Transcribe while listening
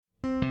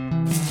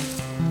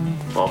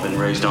We've all been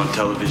raised on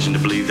television to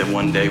believe that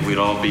one day we'd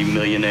all be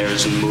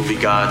millionaires and movie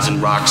gods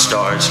and rock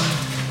stars.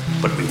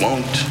 But we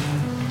won't.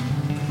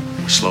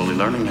 We're slowly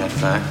learning that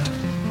fact.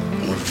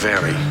 And we're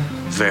very,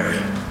 very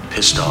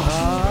pissed off.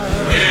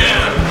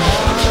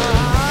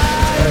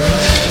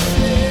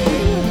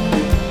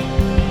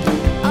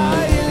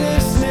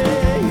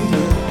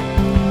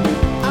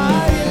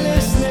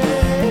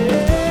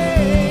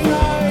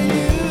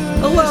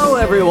 Hello,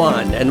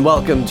 everyone, and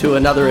welcome to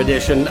another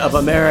edition of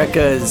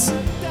America's,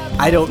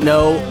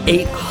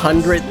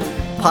 800th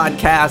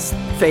podcast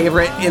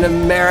favorite in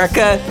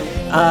America.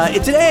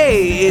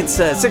 Today, it's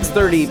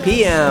 6:30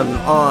 p.m.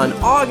 on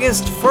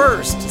August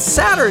 1st,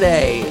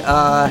 Saturday,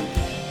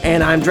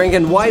 and I'm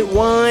drinking white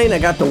wine. I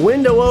got the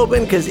window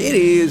open because it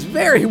is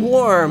very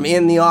warm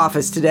in the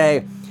office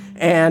today,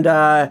 and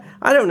I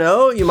don't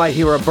know, you might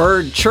hear a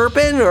bird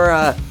chirping or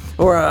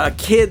a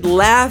kid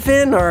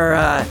laughing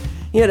or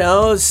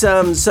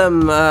some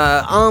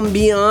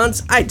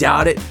ambiance. I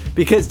doubt it,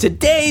 because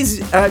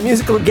today's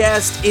musical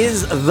guest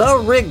is The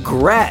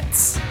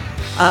Regrets.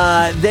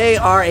 They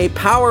are a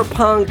power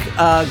punk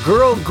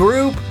girl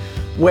group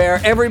where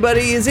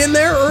everybody is in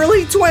their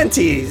early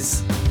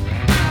 20s.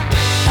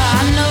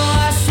 I know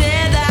I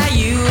said that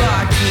you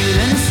are cute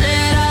and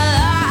said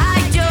I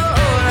liked your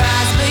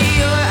eyes, but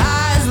your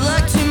eyes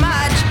look too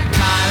much.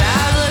 Mine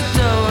have looked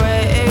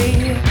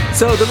away.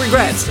 So The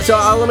Regrets. So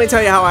let me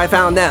tell you how I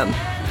found them.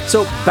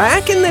 So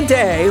back in the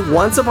day,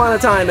 once upon a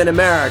time in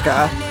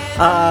America,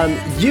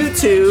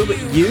 YouTube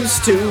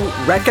used to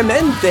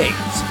recommend things,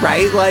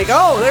 right? Like,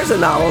 oh, there's a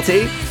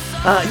novelty.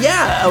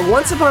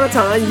 Once upon a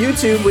time,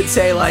 YouTube would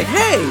say like,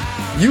 hey,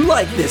 you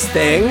like this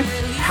thing.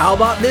 How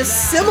about this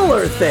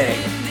similar thing?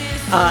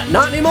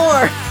 Not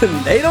anymore.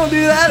 They don't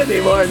do that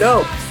anymore.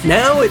 No.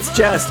 Now it's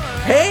just,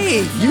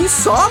 hey, you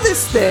saw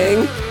this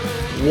thing.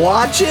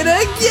 Watch it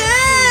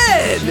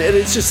again. And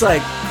it's just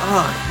like,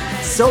 oh,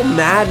 it's so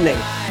maddening.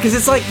 Because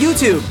it's like,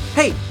 YouTube,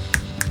 hey,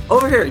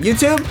 over here,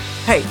 YouTube,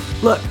 hey,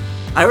 look,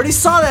 I already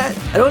saw that.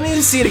 I don't need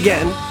to see it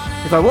again.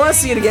 If I want to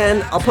see it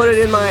again, I'll put it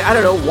in my,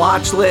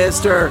 watch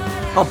list, or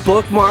I'll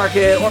bookmark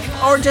it,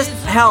 or just,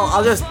 hell,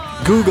 I'll just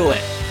Google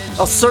it.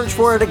 I'll search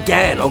for it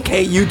again,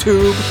 okay,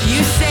 YouTube?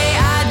 You say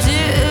I do,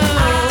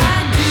 I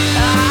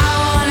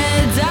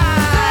wanna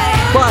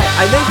die. But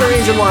I think the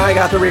reason why I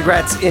got The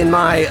Regrets in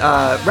my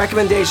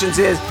recommendations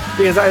is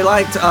because I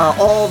liked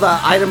all the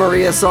Ida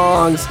Maria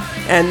songs,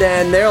 and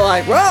then they're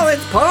like, well,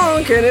 it's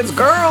punk and it's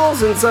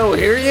girls, and so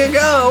here you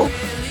go.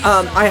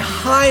 I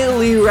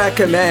highly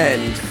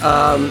recommend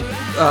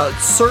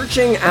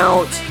searching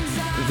out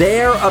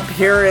their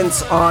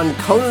appearance on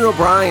Conan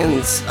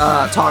O'Brien's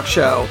talk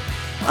show.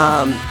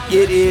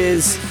 It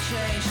is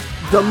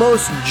the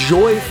most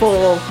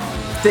joyful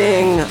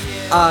thing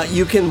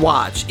you can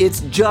watch.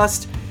 It's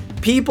just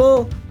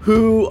people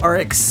who are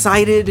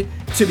excited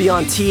to be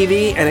on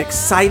TV and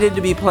excited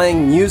to be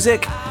playing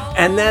music,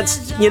 and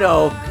that's,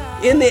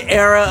 in the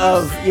era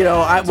of,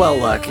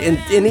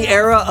 in the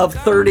era of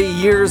 30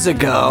 years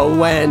ago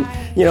when,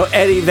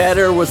 Eddie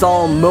Vedder was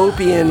all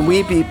mopey and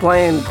weepy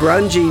playing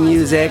grungy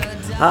music,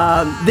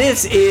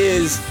 this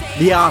is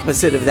the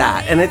opposite of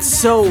that. And it's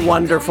so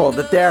wonderful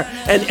that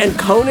and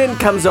Conan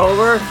comes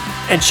over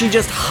and she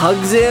just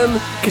hugs him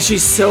because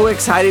she's so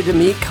excited to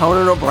meet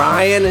Conan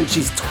O'Brien, and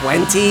she's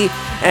 20,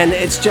 and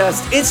it's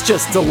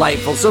just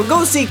delightful. So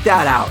go seek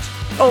that out.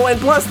 Oh, and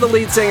plus the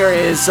lead singer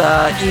is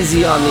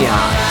easy on the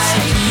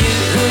eyes.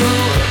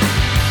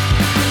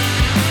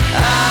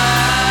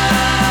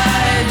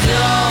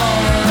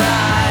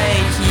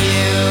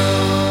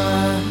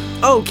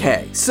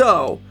 Okay,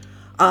 so,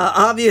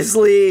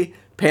 obviously,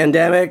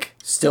 pandemic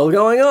still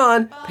going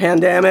on.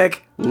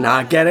 Pandemic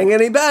not getting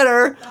any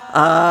better.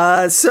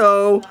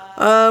 So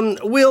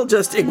we'll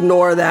just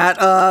ignore that.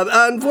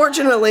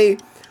 Unfortunately,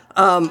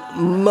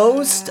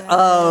 most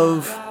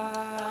of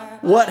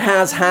what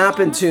has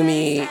happened to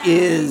me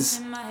is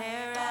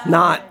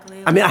not,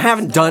 I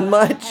haven't done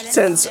much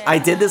since I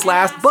did this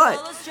last, but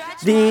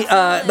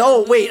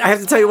I have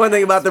to tell you one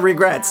thing about The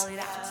Regrets.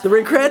 The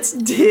Regrets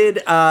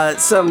did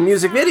some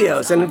music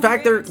videos, and in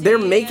fact, they're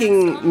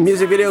making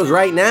music videos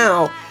right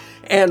now,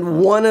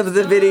 and one of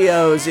the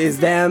videos is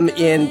them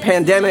in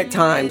pandemic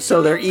time,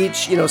 so they're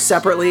each,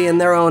 separately in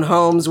their own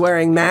homes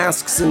wearing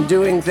masks and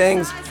doing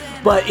things,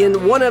 but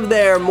in one of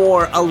their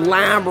more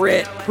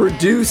elaborate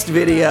produced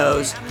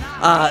videos,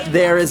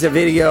 there is a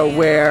video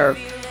where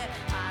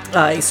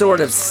a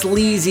sort of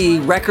sleazy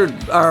record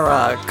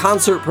or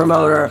concert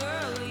promoter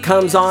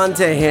comes on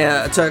to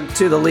him,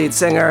 to the lead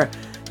singer,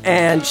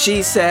 and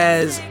she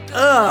says,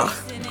 ugh,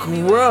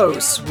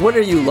 gross, what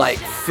are you, like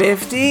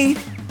 50?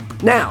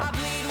 Now,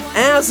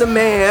 as a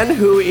man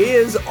who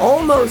is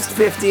almost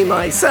 50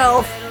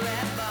 myself,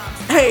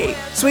 hey,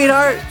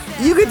 sweetheart,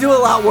 you could do a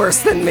lot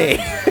worse than me.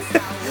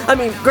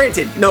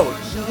 Granted,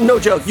 no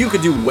joke, you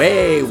could do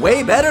way,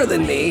 way better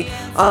than me,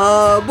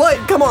 but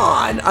come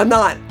on, I'm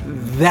not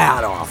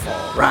that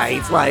awful,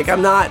 right? Like,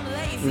 I'm not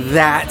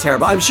that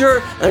terrible. I'm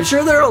sure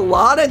there are a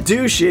lot of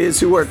douches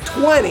who are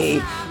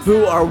 20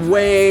 who are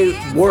way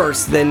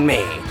worse than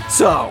me.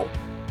 So,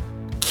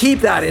 keep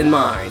that in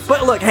mind.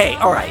 But look, hey,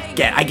 all right,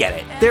 I get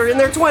it. They're in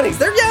their 20s.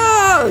 They're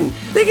young.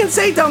 They can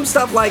say dumb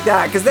stuff like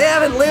that because they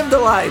haven't lived a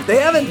life. They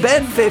haven't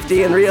been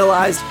 50 and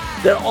realized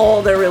that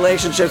all their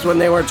relationships when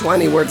they were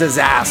 20 were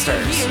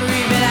disasters.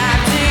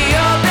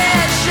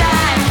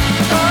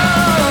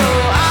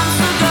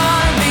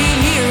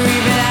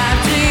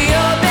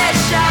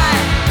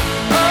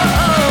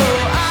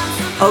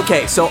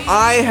 Okay, so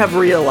I have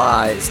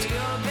realized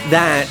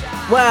that,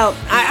 well,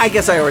 I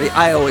guess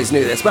I always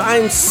knew this, but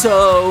I'm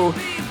so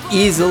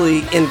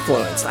easily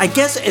influenced. I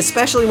guess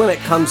especially when it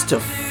comes to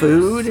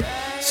food.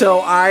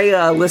 So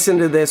I listen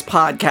to this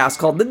podcast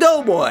called The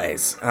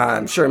Doughboys.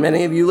 I'm sure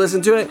many of you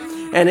listen to it.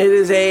 And it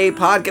is a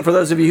podcast, for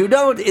those of you who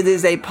don't, it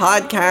is a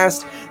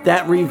podcast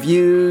that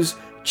reviews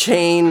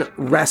chain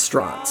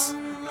restaurants.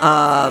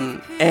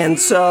 And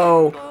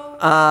so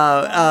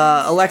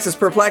Alexis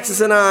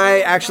Perplexus and I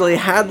actually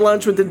had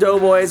lunch with the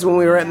Doughboys when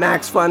we were at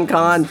Max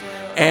FunCon.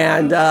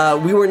 And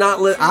we were not,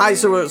 I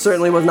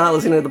certainly was not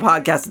listening to the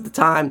podcast at the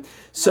time.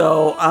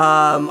 So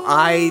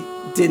I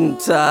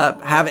didn't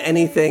have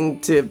anything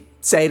to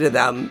say to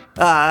them.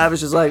 I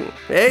was just like,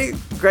 hey,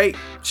 great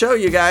show,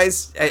 you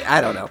guys. I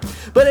don't know.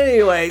 But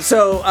anyway,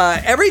 so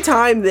every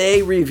time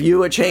they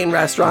review a chain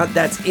restaurant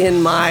that's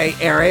in my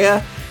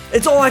area,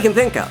 it's all I can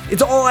think of.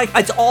 It's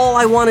all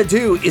I want to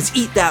do is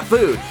eat that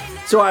food.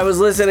 So I was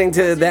listening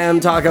to them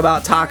talk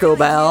about Taco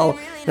Bell,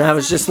 and I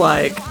was just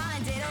like,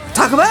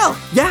 Taco Bell,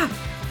 yeah.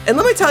 And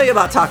let me tell you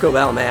about Taco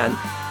Bell, man.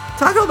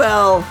 Taco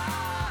Bell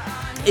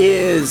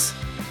is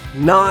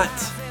not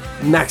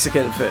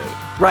Mexican food,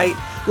 right?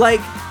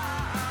 Like,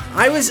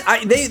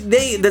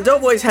 the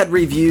Doughboys had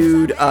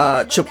reviewed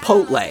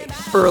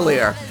Chipotle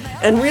earlier,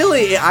 and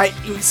really,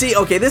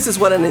 okay, this is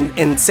what an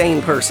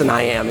insane person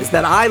I am, is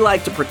that I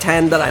like to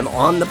pretend that I'm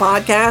on the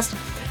podcast,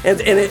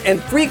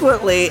 and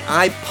frequently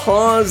I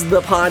pause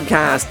the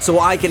podcast so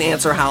I can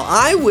answer how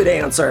I would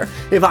answer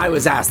if I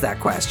was asked that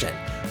question,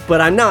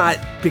 but I'm not,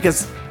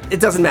 because it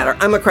doesn't matter.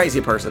 I'm a crazy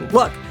person.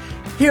 Look,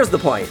 here's the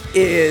point,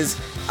 is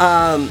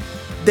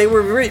they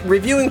were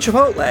reviewing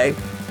Chipotle,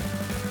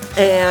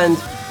 and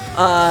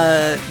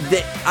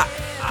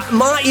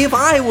if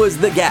I was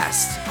the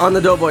guest on the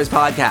Doughboys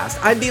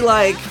podcast, I'd be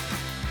like,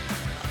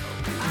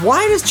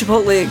 why does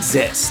Chipotle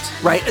exist,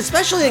 right?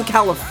 Especially in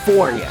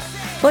California.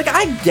 Like,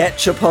 I get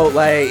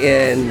Chipotle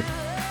in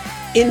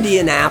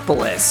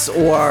Indianapolis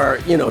or,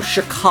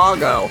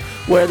 Chicago,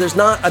 where there's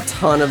not a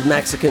ton of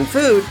Mexican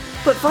food,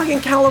 but fucking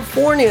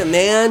California,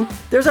 man,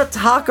 there's a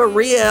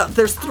taqueria,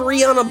 there's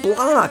 3 on a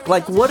block.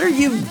 Like, what are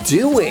you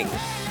doing?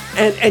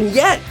 And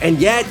yet,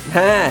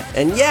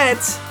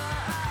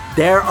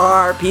 there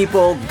are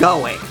people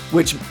going,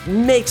 which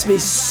makes me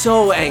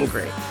so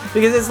angry.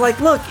 Because it's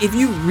like, look, if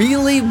you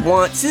really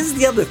want, this is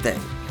the other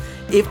thing.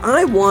 If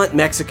I want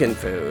Mexican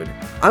food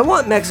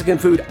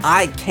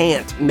I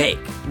can't make,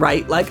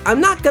 right? Like, I'm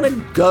not gonna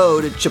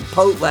go to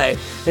Chipotle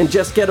and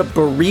just get a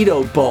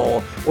burrito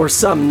bowl or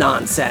some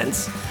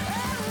nonsense.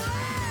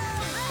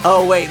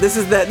 Oh wait, this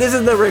is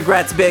the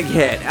Regrets big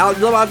hit.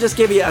 I'll just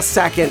give you a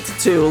second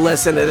to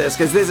listen to this,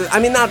 because this is,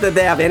 not that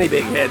they have any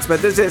big hits,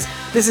 but this is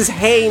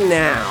Hey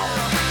Now.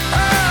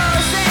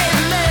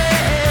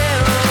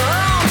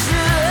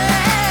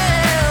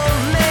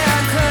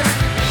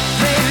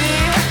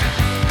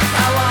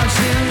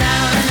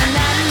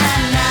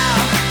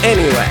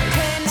 Anyway,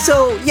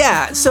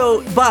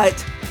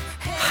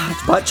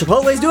 but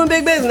Chipotle's doing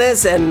big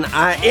business, and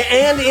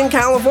in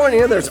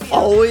California, there's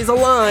always a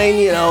line,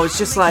 it's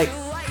just like,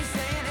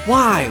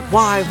 why?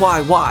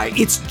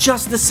 It's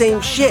just the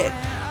same shit.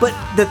 But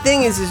the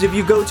thing is if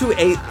you go to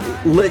a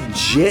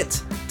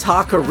legit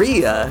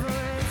taqueria,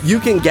 you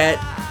can get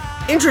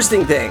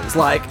interesting things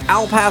like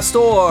al pastor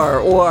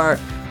or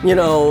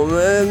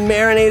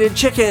marinated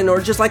chicken, or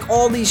just like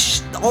all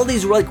these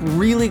like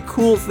really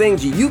cool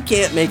things you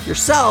can't make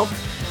yourself,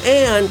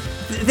 and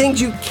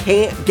things you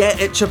can't get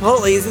at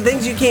Chipotle is the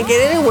things you can't get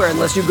anywhere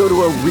unless you go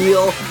to a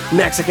real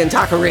Mexican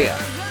taqueria.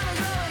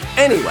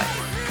 Anyway,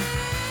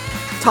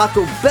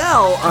 Taco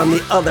Bell, on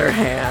the other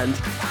hand,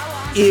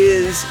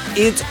 is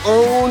its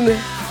own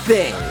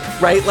thing,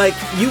 right? Like,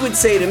 you would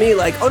say to me,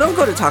 like, oh, don't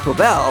go to Taco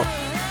Bell,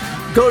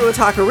 go to a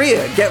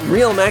taqueria, get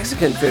real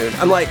Mexican food.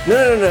 I'm like,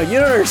 no, you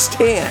don't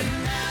understand.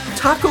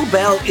 Taco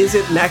Bell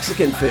isn't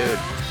Mexican food.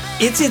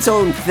 It's its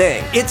own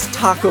thing. It's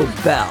Taco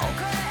Bell,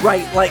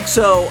 right? Like,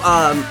 so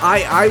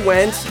I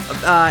went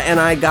and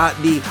I got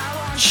the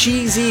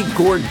cheesy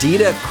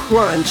gordita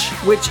crunch,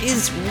 which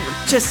is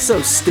just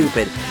so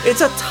stupid.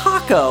 It's a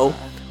taco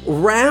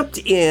wrapped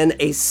in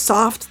a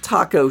soft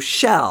taco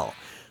shell.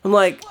 I'm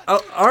like, oh,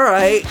 all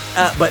right,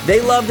 but they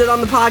loved it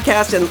on the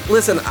podcast, and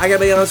listen, I gotta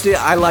be honest with you,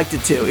 I liked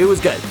it too. It was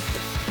good.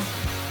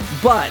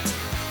 But,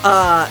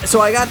 so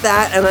I got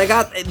that, and I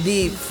got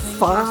the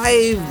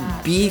 5-layer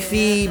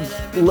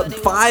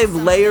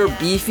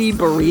beefy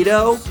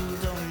burrito.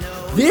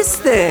 This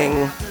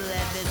thing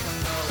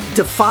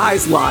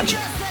defies logic.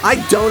 I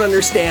don't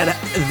understand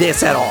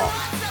this at all.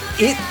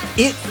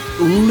 It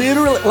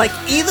literally, like,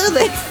 either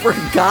they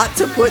forgot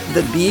to put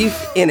the beef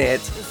in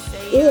it,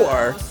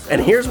 or,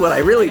 and here's what I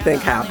really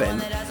think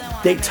happened,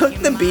 they took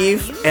the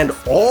beef and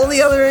all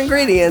the other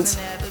ingredients,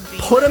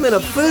 put them in a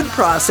food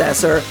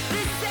processor,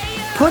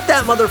 put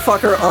that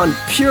motherfucker on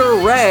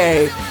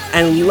puree,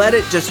 and let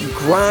it just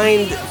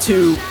grind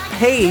to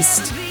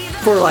paste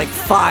for like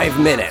 5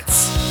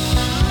 minutes.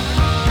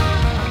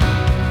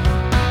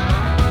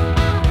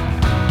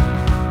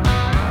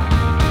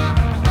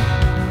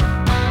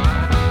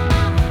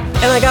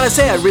 And I gotta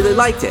say, I really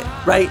liked it,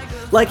 right?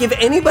 Like, if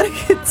anybody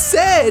had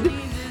said,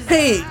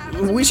 hey,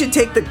 we should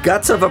take the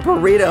guts of a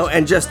burrito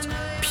and just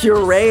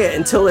puree it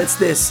until it's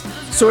this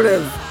sort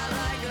of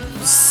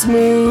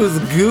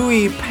smooth,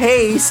 gooey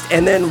paste,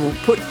 and then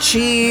put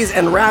cheese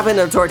and wrap it in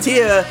a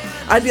tortilla,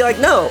 I'd be like,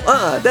 no,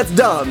 that's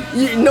dumb.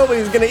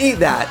 Nobody's gonna eat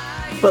that.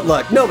 But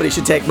look, nobody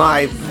should take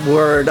my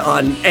word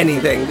on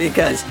anything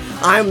because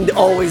I'm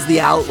always the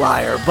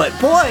outlier. But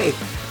boy,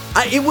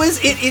 I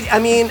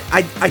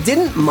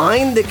didn't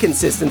mind the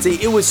consistency.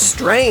 It was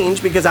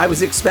strange because I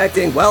was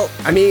expecting,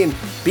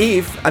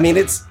 beef.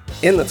 It's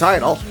in the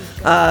title.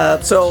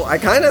 So I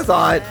kind of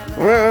thought,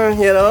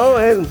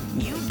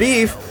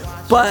 beef.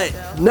 But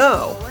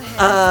no.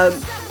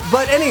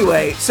 But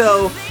anyway,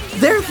 so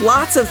there's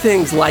lots of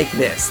things like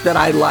this that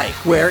I like,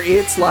 where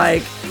it's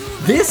like,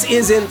 this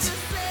isn't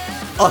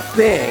a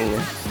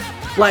thing.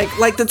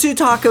 Like the 2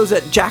 tacos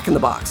at Jack in the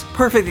Box.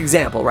 Perfect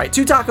example, right?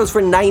 2 tacos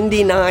for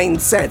 99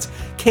 cents.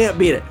 Can't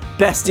beat it.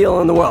 Best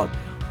deal in the world.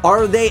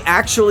 Are they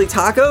actually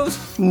tacos?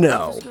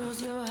 No.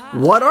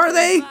 What are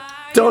they?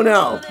 Don't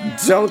know.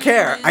 Don't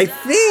care. I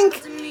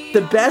think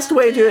the best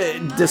way to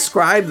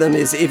describe them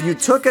is if you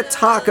took a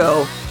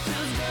taco,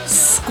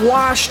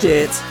 squashed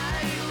it,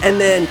 and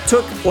then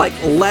took like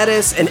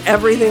lettuce and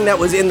everything that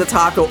was in the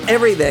taco,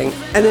 everything,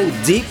 and then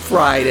deep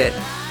fried it,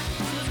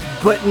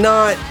 but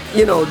not,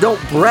 don't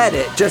bread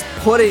it, just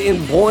put it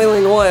in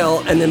boiling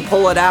oil and then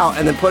pull it out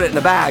and then put it in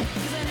a bag.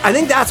 I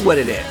think that's what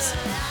it is.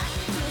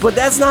 But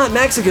that's not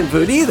Mexican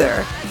food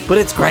either, but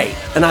it's great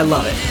and I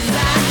love it.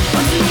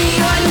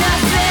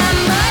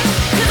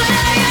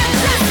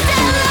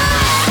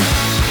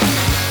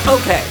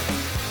 Okay,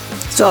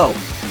 so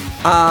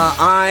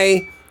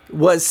I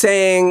was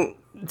saying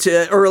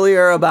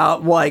earlier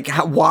about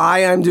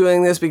why I'm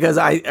doing this, because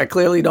I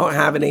clearly don't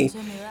have any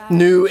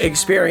new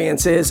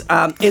experiences,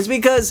 is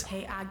because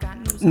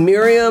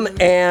Miriam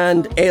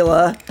and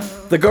Ayla,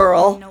 the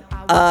girl,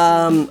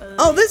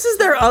 this is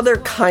their other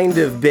kind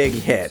of big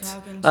hit.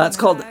 It's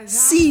called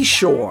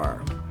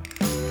Seashore.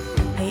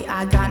 Hey,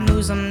 I got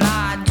news, I'm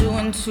not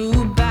doing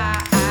too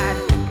bad,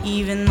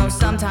 even though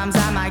sometimes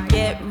I might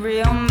get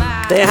real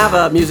mad. They have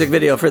a music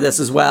video for this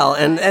as well,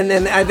 and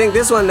then I think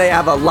this one they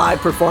have a live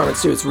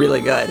performance too. It's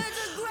really good.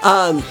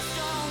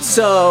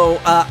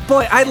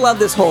 Boy, I love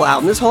this whole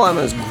album. This whole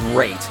album is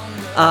great.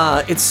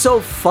 It's so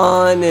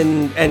fun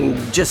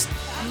and just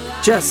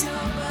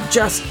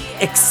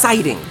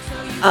exciting.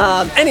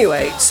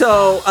 Anyway,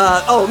 so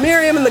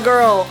Miriam and the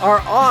girl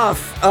are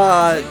off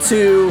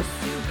to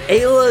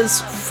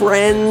Ayla's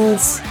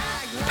friend's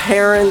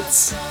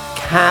parents'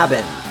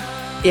 cabin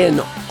in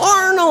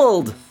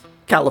Arnold,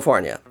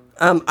 California.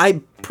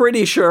 I'm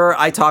pretty sure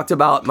I talked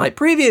about my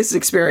previous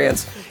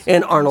experience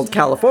in Arnold,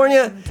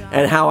 California,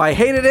 and how I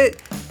hated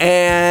it.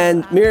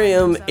 And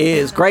Miriam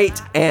is great,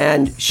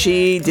 and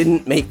she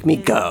didn't make me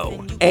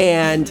go.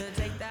 And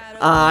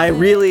I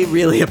really,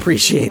 really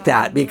appreciate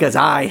that because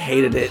I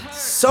hated it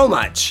so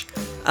much.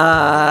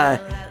 And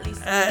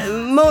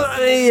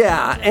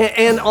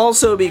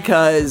also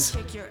because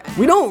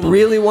we don't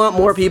really want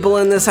more people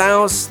in this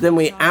house than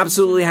we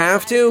absolutely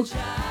have to.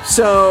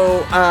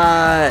 So,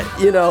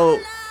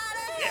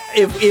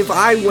 if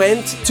I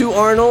went to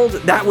Arnold,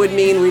 that would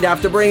mean we'd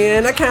have to bring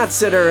in a cat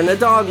sitter and a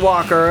dog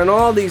walker and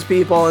all these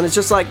people. And it's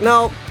just like,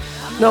 no,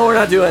 we're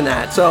not doing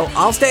that. So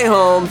I'll stay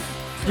home.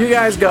 You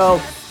guys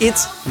go.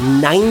 It's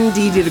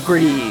 90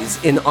 degrees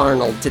in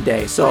Arnold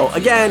today. So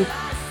again,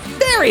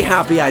 very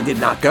happy I did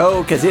not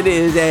go because it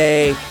is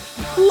a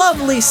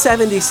lovely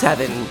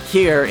 77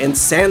 here in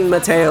San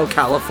Mateo,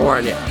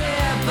 California.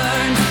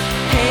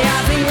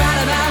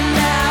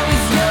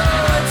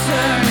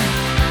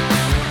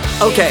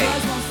 Okay,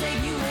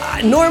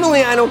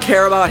 normally I don't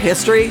care about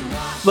history,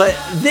 but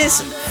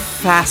this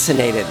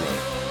fascinated me.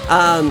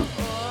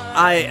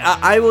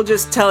 I will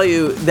just tell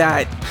you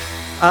that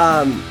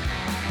I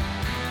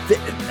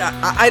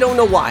don't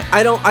know why.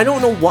 I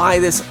don't know why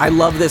I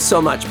love this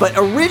so much. But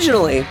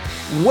originally,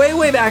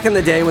 way back in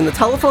the day when the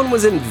telephone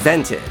was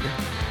invented,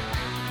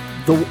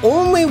 the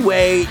only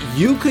way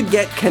you could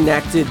get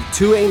connected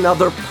to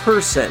another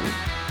person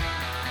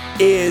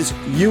is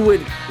you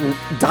would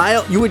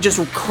just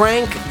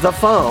crank the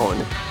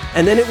phone,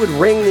 and then it would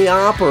ring the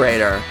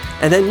operator,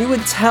 and then you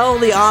would tell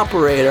the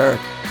operator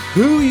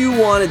who you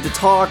wanted to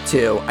talk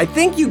to. I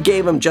think you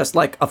gave them just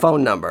like a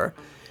phone number.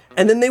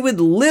 And then they would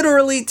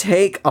literally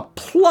take a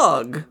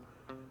plug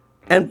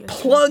and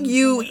plug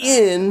you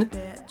in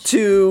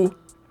to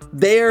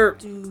their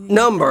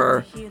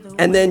number,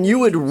 and then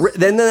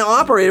then the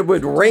operator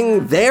would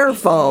ring their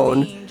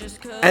phone,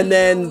 and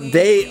then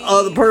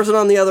the person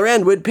on the other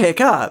end would pick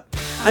up.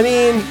 I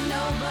mean,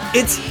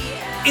 it's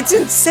it's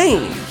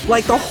insane.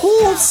 Like, the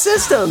whole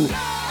system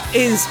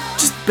is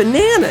just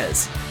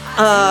bananas.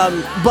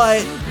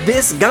 But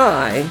this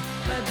guy,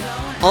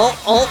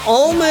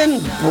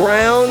 Almond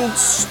Brown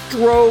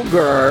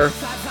Stroger,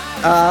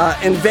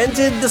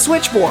 invented the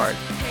switchboard,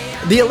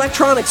 the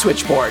electronic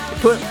switchboard.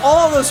 Put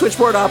all the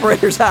switchboard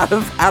operators out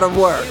of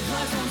work.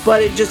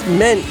 But it just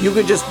meant you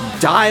could just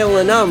dial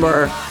a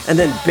number, and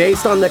then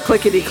based on the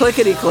clickety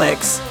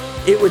clicks,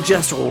 it would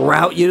just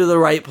route you to the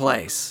right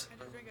place.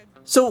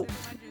 So,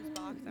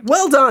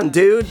 well done,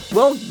 dude.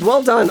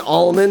 Well done,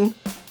 Almond.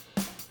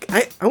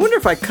 I wonder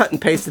if I cut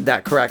and pasted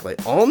that correctly.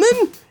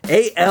 Almond?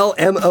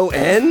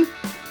 A-L-M-O-N?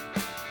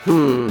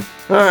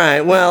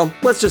 Alright, well,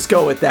 let's just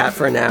go with that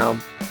for now.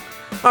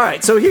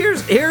 Alright, so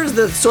here's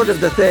the sort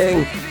of the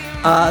thing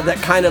that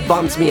kind of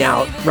bums me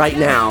out right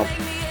now.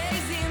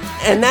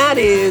 And that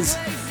is,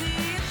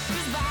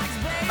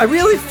 I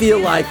really feel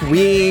like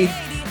we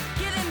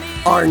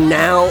are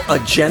now a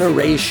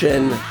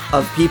generation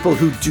of people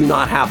who do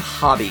not have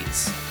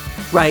hobbies,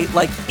 right?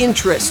 Like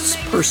interests,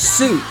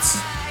 pursuits.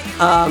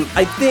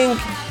 I think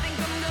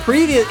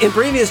in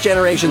previous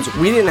generations,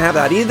 we didn't have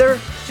that either,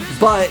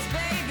 but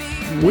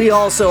we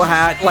also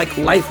had, like,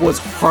 life was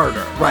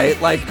harder, right?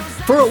 Like,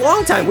 for a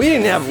long time, we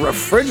didn't have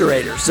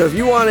refrigerators, so if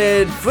you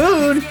wanted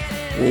food,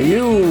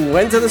 you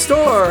went to the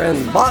store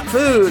and bought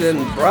food and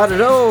brought it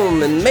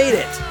home and made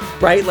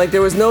it, right? Like,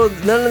 there was none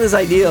of this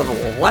idea of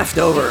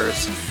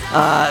leftovers.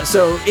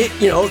 So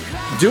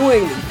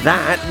doing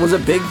that was a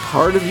big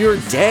part of your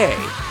day.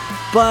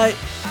 But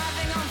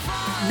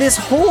this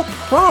whole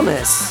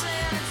promise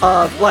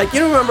of, like,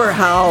 you remember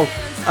how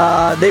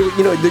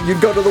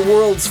you'd go to the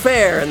World's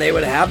Fair and they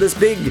would have this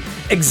big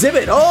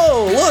exhibit.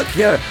 Oh, look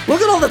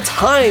at all the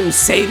time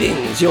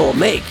savings you'll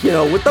make,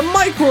 with the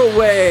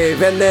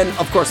microwave, and then,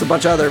 of course, a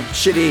bunch of other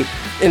shitty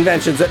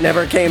inventions that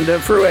never came to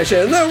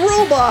fruition. The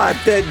robot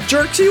that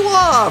jerks you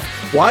off.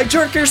 Why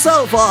jerk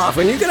yourself off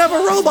when you could have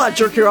a robot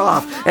jerk you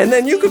off? And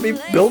then you could be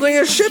building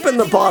a ship in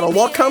the bottle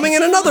while coming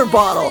in another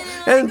bottle.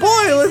 And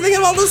boy, think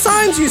of all the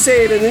signs you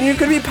saved. And then you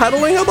could be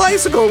pedaling a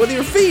bicycle with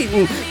your feet.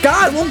 And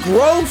God will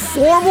grow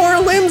 4 more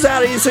limbs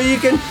out of you so you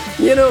can,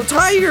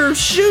 tie your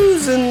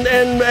shoes and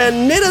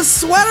knit a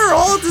sweater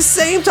all at the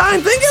same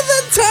time. Think of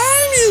the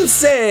time you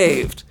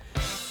saved.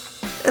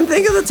 And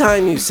think of the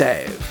time you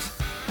saved.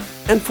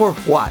 And for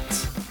what?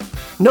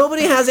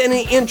 Nobody has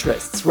any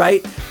interests,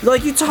 right?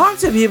 Like, you talk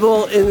to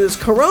people in this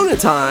corona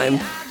time,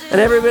 and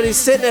everybody's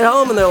sitting at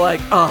home, and they're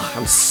like, oh,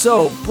 I'm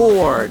so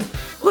bored.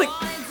 Like,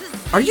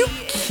 are you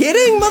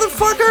kidding,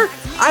 motherfucker?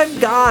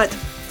 I've got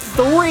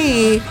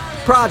 3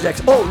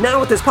 projects. Oh, now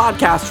with this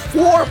podcast,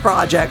 4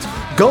 projects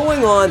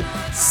going on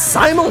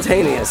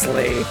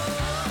simultaneously.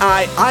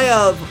 I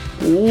have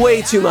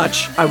way too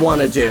much I want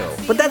to do.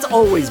 But that's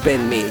always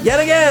been me. Yet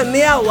again,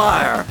 the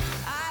outlier.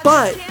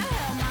 But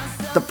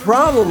the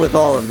problem with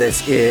all of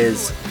this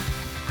is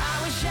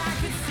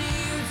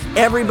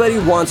everybody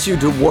wants you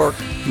to work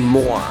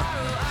more.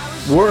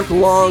 Work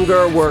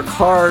longer, work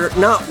harder,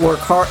 work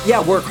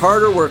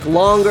harder, work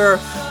longer,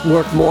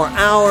 work more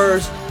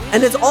hours.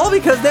 And it's all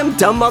because them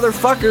dumb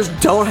motherfuckers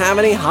don't have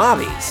any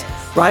hobbies,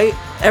 right?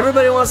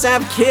 Everybody wants to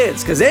have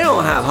kids because they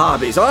don't have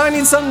hobbies. Oh, I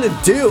need something to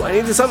do. I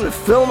need something to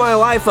fill my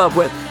life up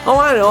with. Oh,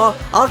 I know.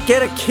 I'll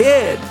get a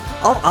kid.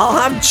 I'll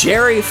have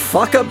Jerry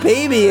fuck a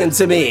baby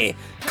into me.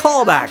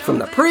 Callback from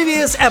the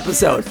previous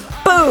episode.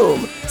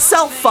 Boom!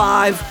 Self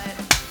 5.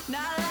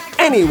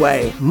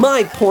 Anyway,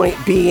 my point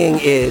being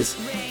is,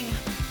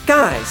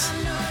 guys,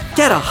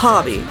 get a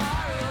hobby.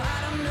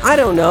 I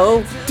don't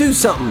know. Do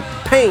something.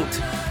 Paint.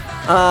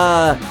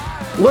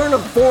 Learn a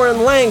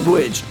foreign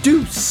language.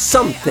 Do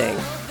something.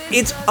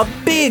 It's a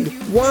big,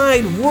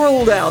 wide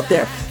world out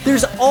there.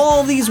 There's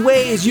all these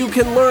ways you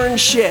can learn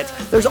shit.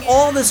 There's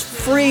all this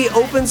free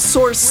open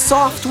source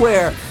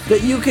software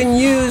that you can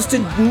use to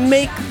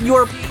make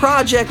your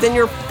project and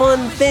your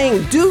fun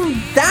thing. Do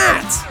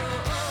that!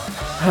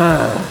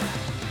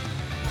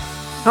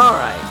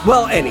 Alright,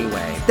 well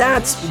anyway,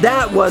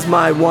 that was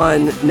my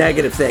one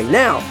negative thing.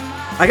 Now,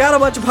 I got a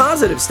bunch of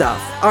positive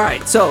stuff.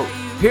 Alright, so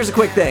here's a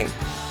quick thing.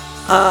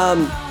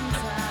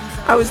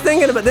 I was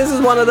thinking about, this is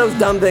one of those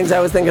dumb things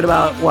I was thinking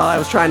about while I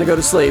was trying to go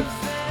to sleep.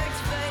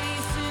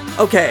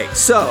 Okay,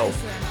 so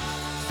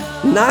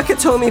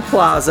Nakatomi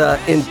Plaza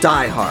in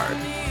Die Hard.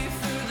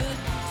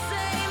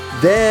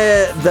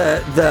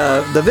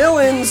 The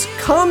villains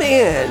come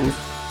in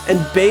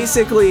and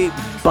basically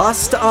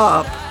bust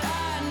up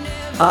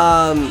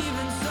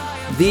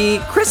the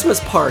Christmas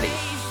party,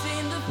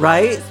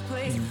 right?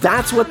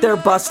 That's what they're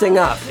busting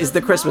up, is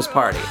the Christmas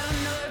party.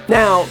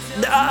 Now,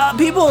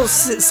 people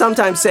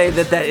sometimes say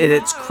that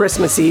it's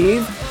Christmas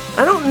Eve.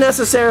 I don't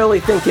necessarily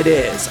think it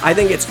is. I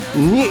think it's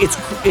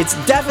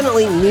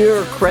definitely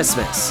near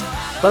Christmas,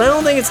 but I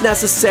don't think it's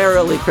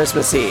necessarily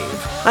Christmas Eve.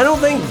 I don't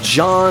think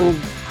John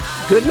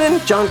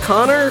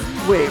Connor?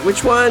 Wait,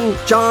 which one?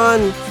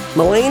 John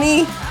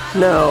Mulaney?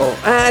 No.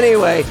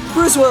 Anyway,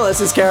 Bruce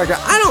Willis's character,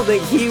 I don't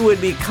think he would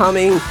be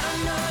coming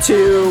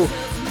to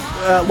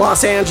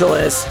Los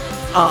Angeles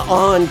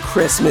on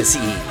Christmas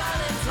Eve.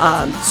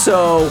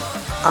 So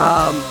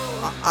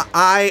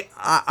I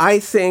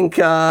think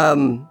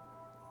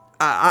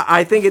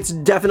I think it's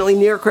definitely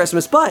near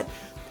Christmas, but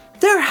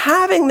they're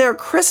having their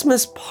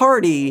Christmas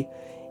party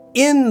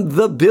in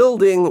the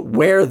building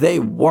where they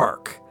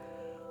work.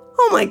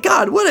 Oh my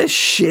God, what a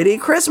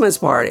shitty Christmas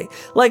party.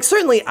 Like,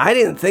 certainly I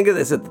didn't think of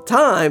this at the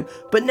time,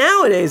 but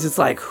nowadays it's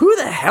like, who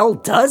the hell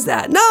does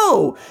that?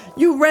 No,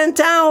 you rent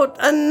out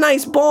a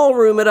nice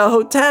ballroom at a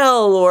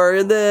hotel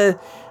or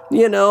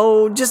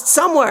just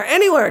somewhere,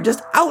 anywhere,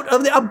 just out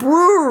of a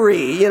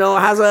brewery,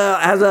 has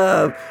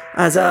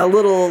a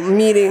little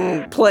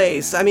meeting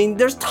place. I mean,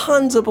 there's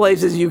tons of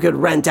places you could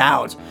rent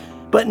out,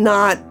 but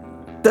not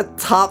the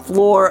top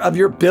floor of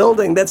your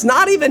building that's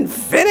not even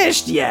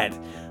finished yet.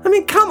 I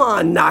mean, come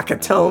on,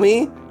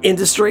 Nakatomi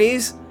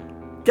Industries.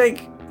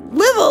 Like,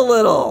 live a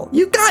little.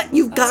 You've got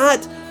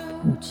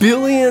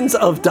millions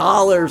of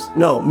dollars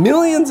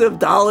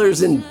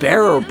in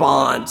bearer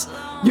bonds.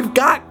 You've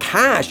got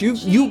cash.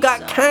 You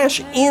got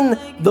cash in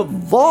the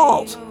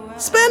vault.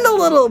 Spend a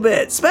little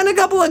bit. Spend a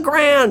couple of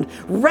grand.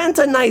 Rent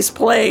a nice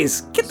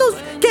place. Get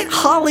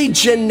Holly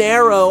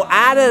Gennaro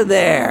out of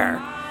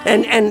there.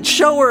 And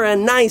show her a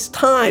nice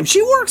time.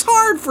 She works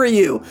hard for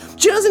you.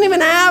 She doesn't even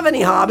have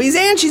any hobbies,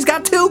 and she's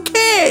got 2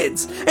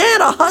 kids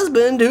and a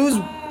husband who's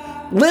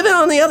living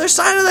on the other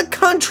side of the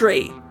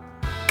country.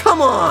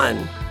 Come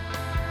on.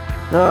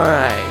 All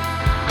right.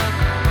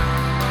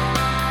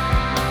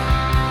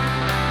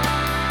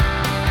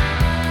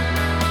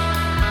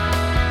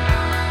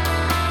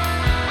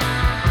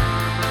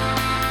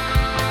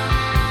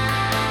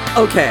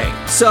 Okay,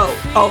 so,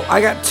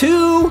 I got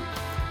 2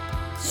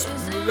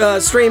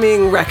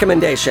 streaming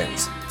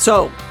recommendations.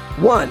 So,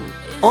 one,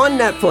 on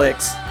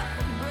Netflix,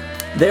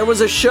 there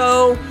was a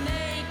show,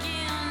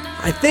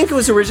 I think it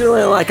was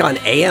originally like on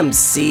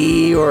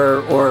AMC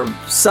or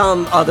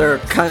some other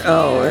kind.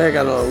 Oh, I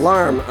got an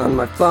alarm on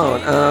my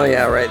phone. Oh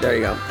yeah, right, there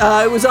you go.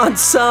 It was on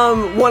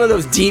one of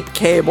those deep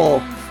cable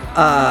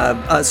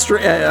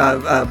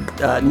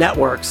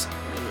networks.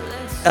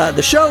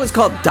 The show is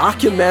called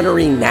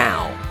Documentary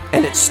Now,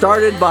 and it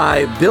started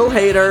by Bill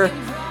Hader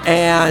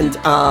and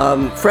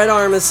Fred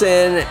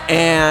Armisen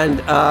and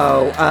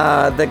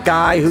the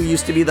guy who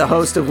used to be the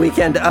host of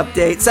Weekend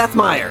Update, Seth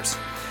Meyers.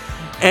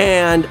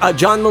 And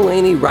John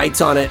Mulaney writes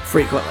on it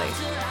frequently.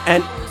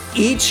 And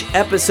each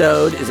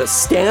episode is a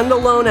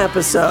standalone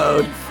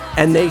episode,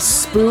 and they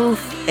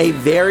spoof a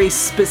very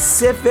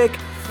specific,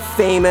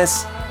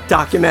 famous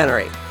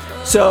documentary.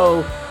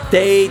 So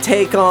they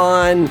take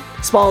on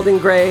Spalding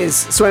Gray's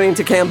Swimming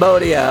to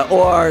Cambodia,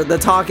 or the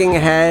Talking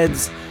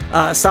Heads'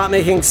 Stop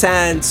Making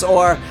Sense,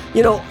 or,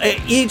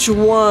 each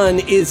one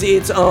is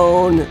its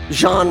own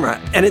genre,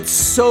 and it's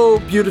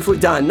so beautifully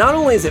done. Not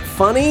only is it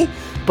funny,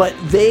 but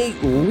they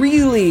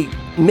really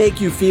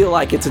make you feel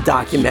like it's a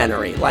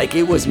documentary, like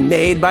it was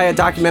made by a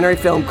documentary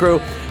film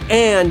crew,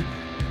 and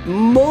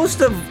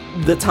most of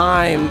the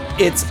time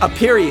it's a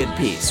period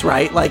piece,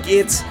 right? Like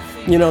it's,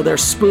 they're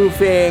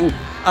spoofing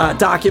a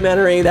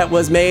documentary that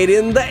was made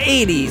in the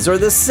 80s or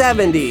the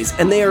 70s,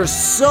 and they are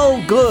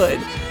so good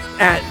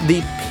at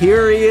the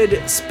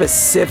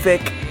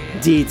period-specific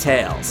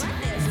details.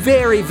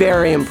 Very,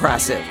 very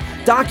impressive.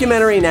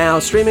 Documentary Now,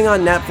 streaming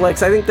on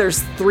Netflix. I think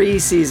there's 3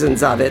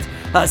 seasons of it.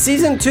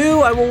 Season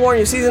 2, I will warn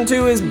you, Season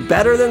 2 is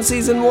better than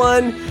Season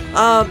 1.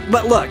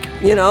 But look,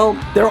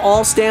 they're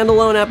all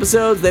standalone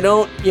episodes. They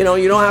don't, you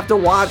don't have to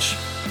watch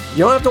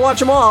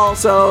them all.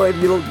 So if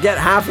you get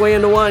halfway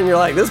into one and you're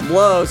like, this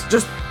blows,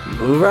 just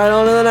move right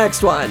on to the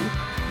next one.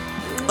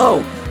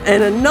 Oh,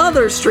 and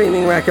another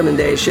streaming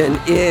recommendation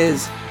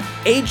is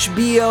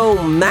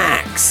HBO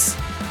Max.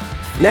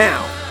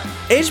 Now,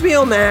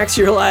 HBO Max,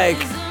 you're like,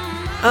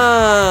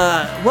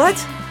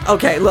 what?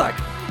 Okay, look,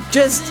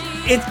 just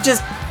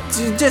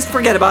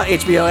forget about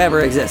HBO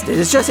ever existed.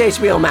 It's just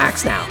HBO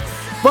Max now.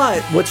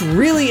 But what's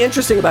really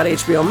interesting about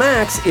HBO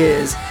Max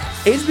is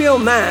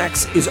HBO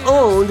Max is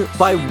owned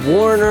by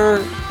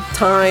Warner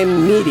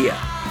Time Media,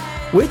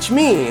 which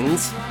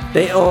means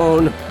they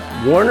own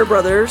Warner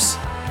Brothers,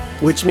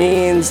 which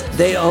means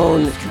they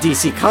own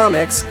DC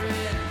Comics,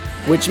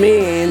 which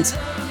means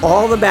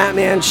all the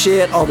Batman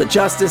shit, all the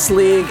Justice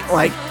League,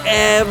 like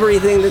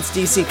everything that's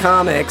DC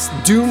Comics.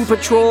 Doom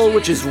Patrol,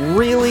 which is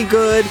really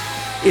good,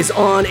 is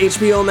on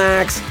HBO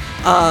Max.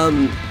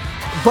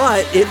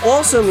 But it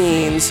also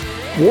means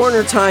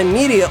Warner Time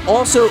Media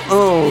also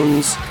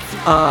owns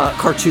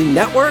Cartoon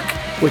Network,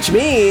 which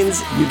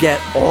means you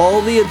get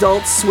all the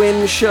Adult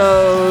Swim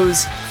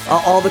shows,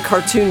 all the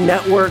Cartoon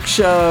Network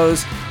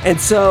shows. And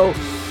so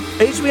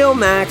HBO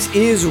Max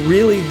is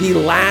really the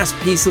last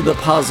piece of the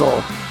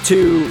puzzle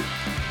to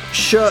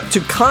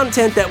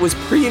content that was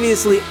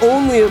previously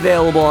only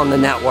available on the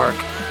network.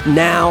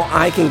 Now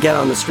I can get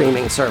on the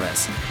streaming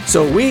service.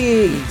 So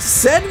we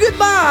said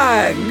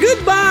goodbye.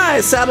 Goodbye,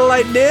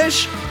 satellite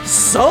dish.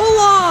 So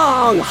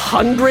long,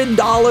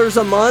 $100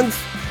 a month.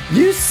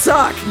 You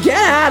suck. Get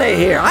out of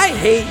here. I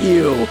hate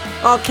you.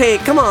 Okay,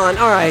 come on.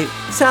 All right,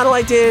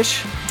 satellite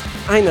dish.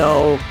 I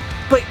know,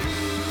 but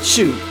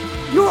shoot,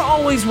 you're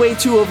always way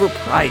too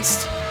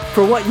overpriced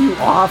for what you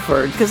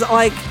offered. Because,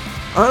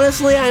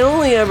 honestly, I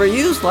only ever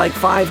used like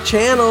 5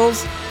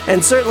 channels,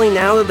 and certainly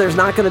now that there's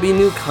not going to be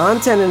new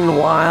content in a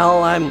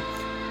while,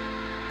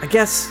 I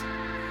guess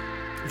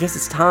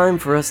it's time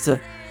for us to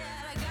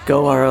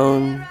go our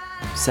own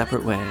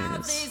separate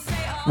ways.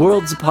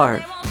 Worlds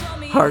apart,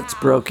 hearts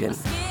broken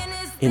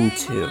in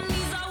two.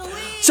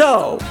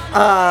 So,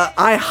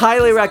 I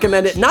highly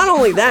recommend it. Not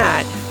only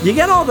that, you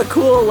get all the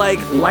cool, like,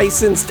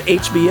 licensed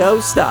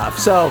HBO stuff.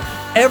 So,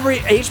 every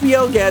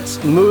HBO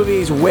gets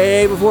movies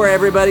way before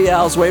everybody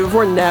else, way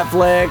before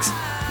Netflix,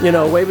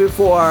 way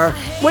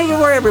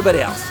before everybody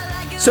else.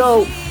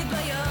 So,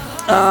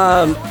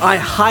 I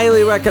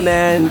highly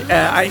recommend.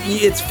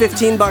 It's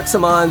 $15 a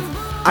month.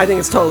 I think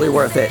it's totally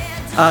worth it.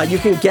 You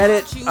can get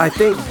it, I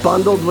think,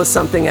 bundled with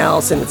something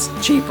else, and it's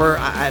cheaper.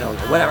 I don't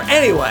know, whatever.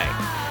 Anyway,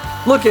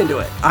 look into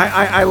it.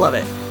 I love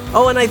it.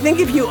 Oh, and I think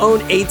if you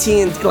own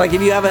AT&T, like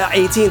if you have an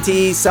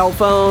AT&T cell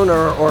phone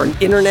or an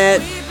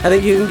internet, I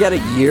think you can get a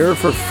year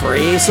for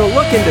free. So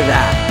look into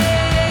that.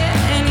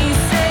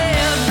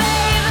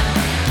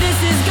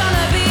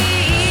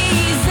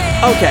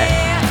 Okay.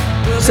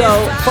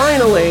 So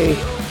finally,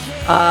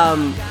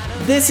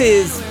 this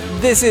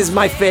is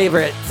my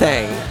favorite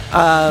thing.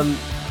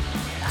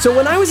 So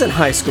when I was in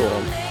high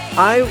school,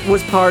 I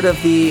was part of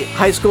the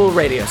high school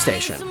radio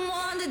station.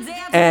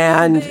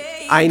 And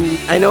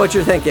I know what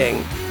you're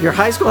thinking. Your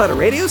high school had a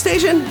radio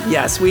station?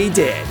 Yes, we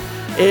did.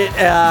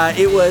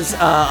 It was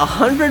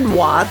 100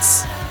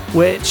 watts,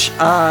 which,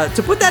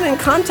 to put that in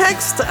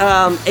context,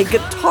 a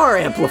guitar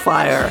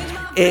amplifier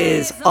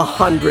is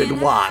 100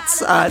 watts.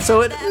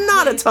 So it's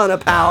not a ton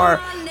of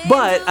power,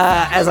 but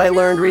as I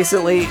learned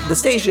recently, the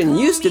station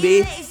used to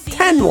be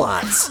 10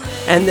 watts.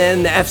 And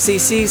then the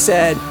FCC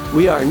said,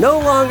 we are no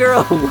longer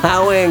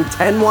allowing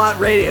 10-watt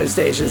radio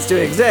stations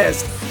to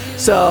exist.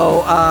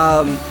 So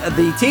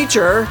the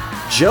teacher,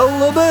 Joe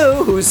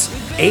LeBou, who's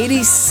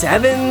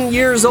 87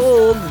 years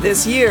old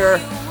this year,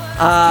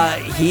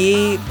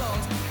 he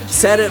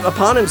set it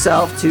upon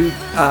himself to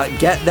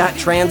get that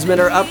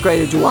transmitter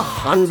upgraded to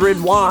 100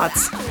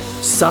 watts.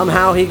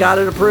 Somehow he got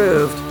it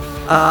approved.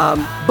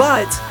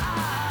 But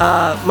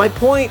my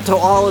point to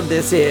all of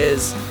this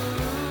is,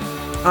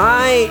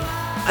 I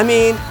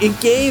mean, it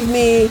gave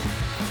me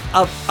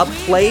a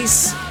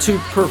place to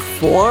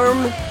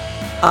perform.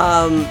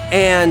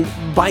 And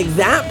by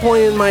that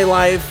point in my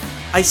life,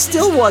 I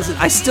still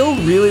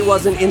really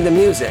wasn't into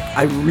music.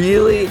 I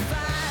really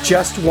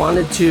just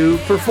wanted to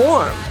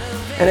perform.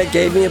 And it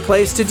gave me a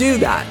place to do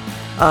that.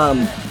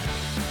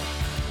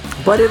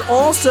 But it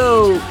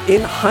also,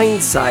 in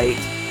hindsight,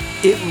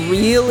 it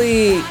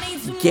really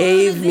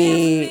gave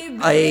me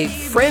a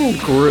friend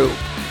group.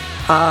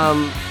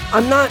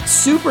 I'm not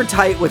super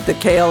tight with the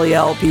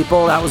KLEL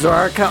people. That was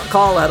our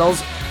call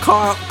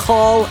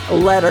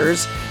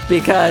letters,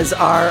 because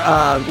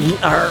our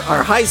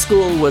high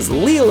school was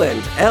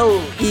Leland,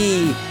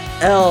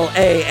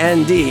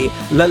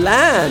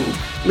 Leland,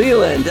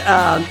 Leland,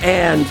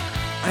 and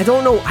I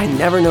don't know, I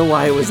never know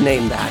why it was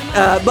named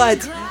that.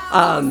 But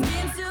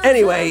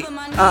anyway,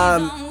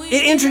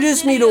 it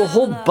introduced me to a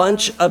whole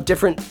bunch of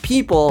different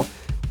people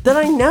that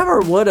I never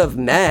would have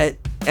met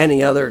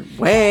any other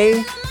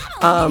way.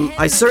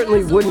 I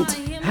certainly wouldn't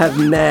have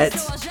met,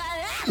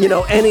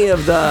 any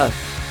of the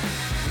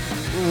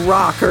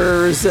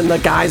rockers and the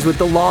guys with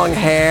the long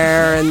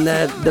hair and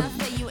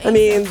I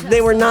mean,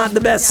 they were not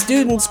the best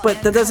students,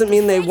 but that doesn't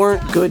mean they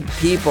weren't good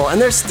people. And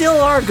there still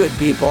are good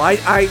people.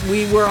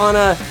 We were on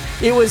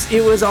it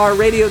was our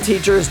radio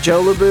teacher's,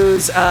 Joe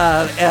LeBou's,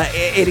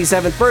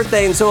 87th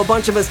birthday, and so a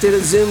bunch of us did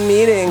a Zoom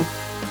meeting,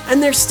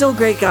 and they're still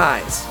great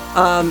guys.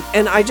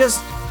 And I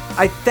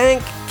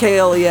thank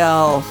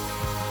KLEL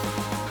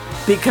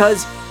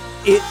because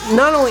it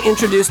not only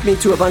introduced me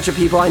to a bunch of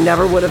people I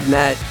never would have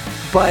met,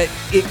 but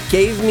it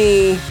gave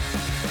me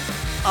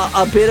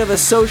a bit of a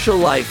social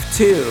life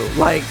too.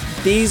 Like,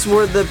 these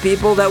were the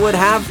people that would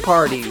have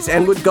parties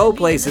and would go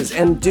places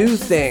and do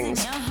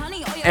things.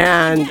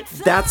 And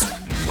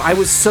I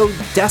was so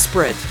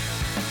desperate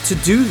to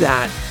do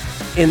that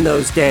in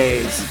those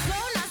days.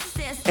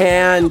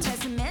 And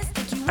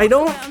I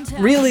don't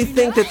really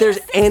think that there's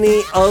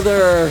any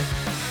other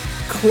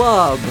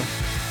club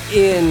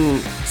in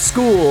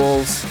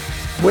schools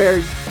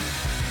where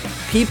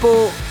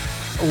people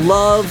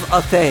love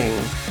a thing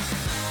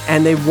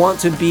and they want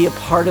to be a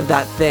part of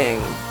that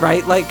thing,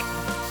 right? Like,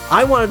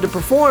 I wanted to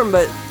perform,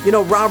 but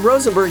Rob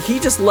Rosenberg, he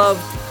just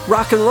loved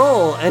rock and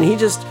roll, and he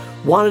just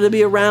wanted to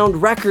be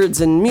around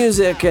records and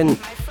music and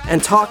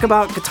talk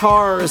about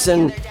guitars,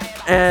 and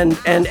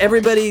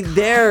everybody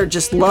there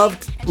just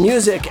loved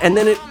music, and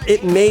then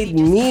it made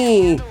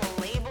me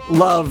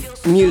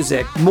love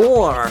music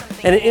more,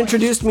 and it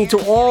introduced me to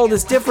all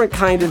this different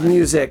kind of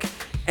music.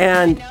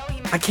 And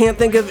I can't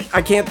think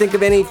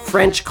of any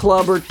French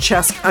club or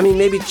chess. I mean,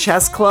 maybe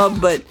chess club,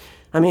 but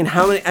I mean,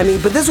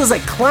 but this was a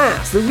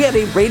class. We had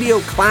a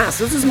radio class.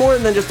 This is more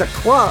than just a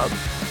club.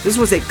 This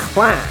was a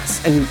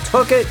class, and you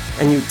took it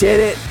and you did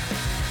it,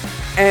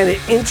 and it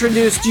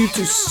introduced you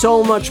to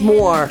so much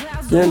more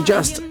than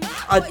just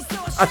a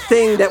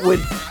thing that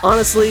would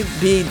honestly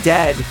be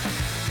dead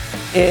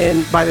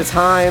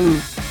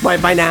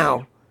by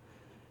now.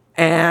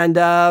 And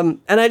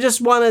I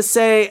just want to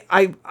say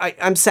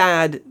I'm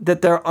sad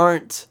that there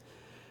aren't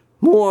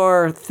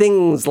more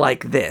things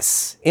like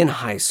this in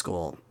high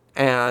school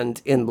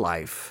and in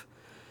life.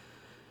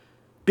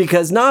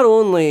 Because not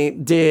only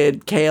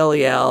did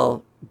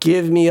KLEL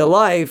give me a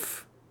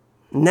life,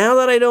 now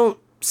that I don't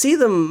see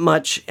them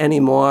much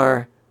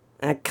anymore,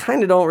 I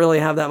kind of don't really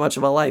have that much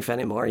of a life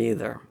anymore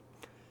either.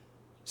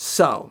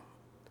 So,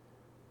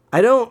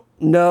 I don't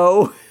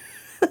know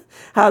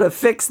how to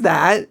fix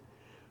that,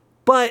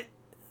 but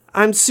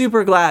I'm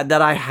super glad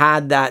that I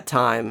had that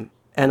time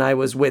and I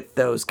was with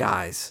those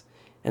guys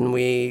and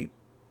we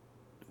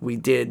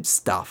did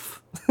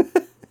stuff.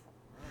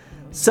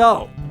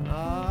 So,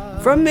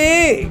 from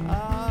me,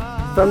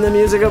 from the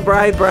music of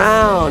Bright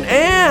Brown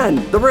and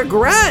the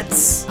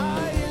Regrets,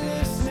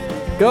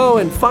 go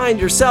and find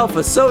yourself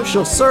a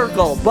social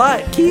circle,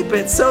 but keep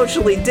it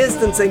socially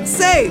distancing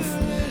safe.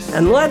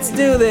 And let's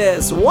do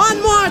this one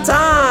more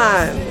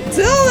time.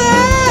 Till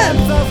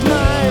then!